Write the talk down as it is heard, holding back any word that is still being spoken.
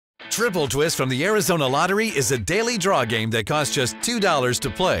Triple Twist from the Arizona Lottery is a daily draw game that costs just $2 to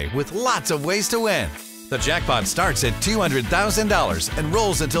play with lots of ways to win. The jackpot starts at $200,000 and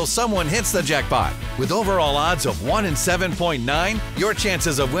rolls until someone hits the jackpot. With overall odds of 1 in 7.9, your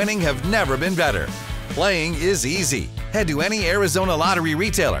chances of winning have never been better. Playing is easy. Head to any Arizona Lottery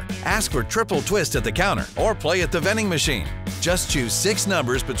retailer, ask for Triple Twist at the counter, or play at the vending machine. Just choose 6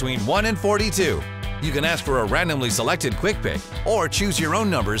 numbers between 1 and 42. You can ask for a randomly selected quick pick or choose your own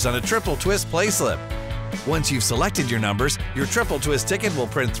numbers on a Triple Twist play slip. Once you've selected your numbers, your Triple Twist ticket will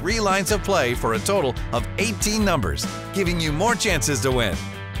print 3 lines of play for a total of 18 numbers, giving you more chances to win.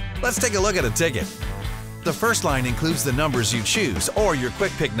 Let's take a look at a ticket. The first line includes the numbers you choose or your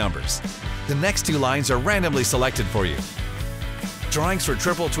quick pick numbers. The next 2 lines are randomly selected for you. Drawings for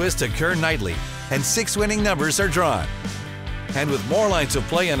Triple Twist occur nightly, and 6 winning numbers are drawn. And with more lines of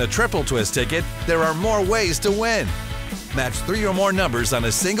play on a Triple Twist ticket, there are more ways to win. Match 3 or more numbers on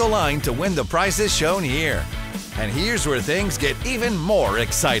a single line to win the prizes shown here. And here's where things get even more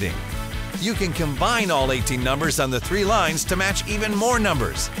exciting. You can combine all 18 numbers on the 3 lines to match even more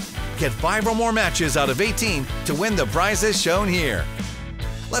numbers. Get 5 or more matches out of 18 to win the prizes shown here.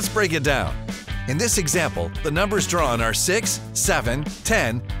 Let's break it down. In this example, the numbers drawn are 6, 7,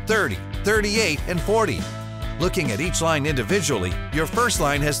 10, 30, 38, and 40. Looking at each line individually, your first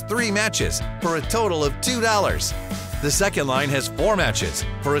line has 3 matches for a total of $2. The second line has 4 matches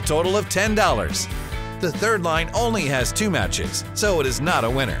for a total of $10. The third line only has 2 matches, so it is not a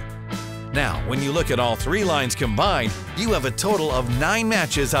winner. Now, when you look at all 3 lines combined, you have a total of 9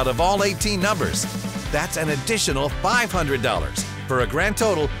 matches out of all 18 numbers. That's an additional $500 for a grand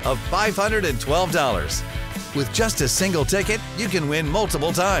total of $512. With just a single ticket, you can win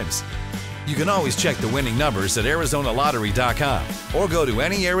multiple times. You can always check the winning numbers at ArizonaLottery.com or go to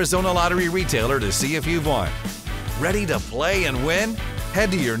any Arizona Lottery retailer to see if you've won. Ready to play and win? Head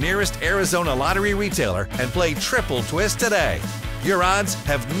to your nearest Arizona Lottery retailer and play Triple Twist today. Your odds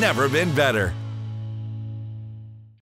have never been better.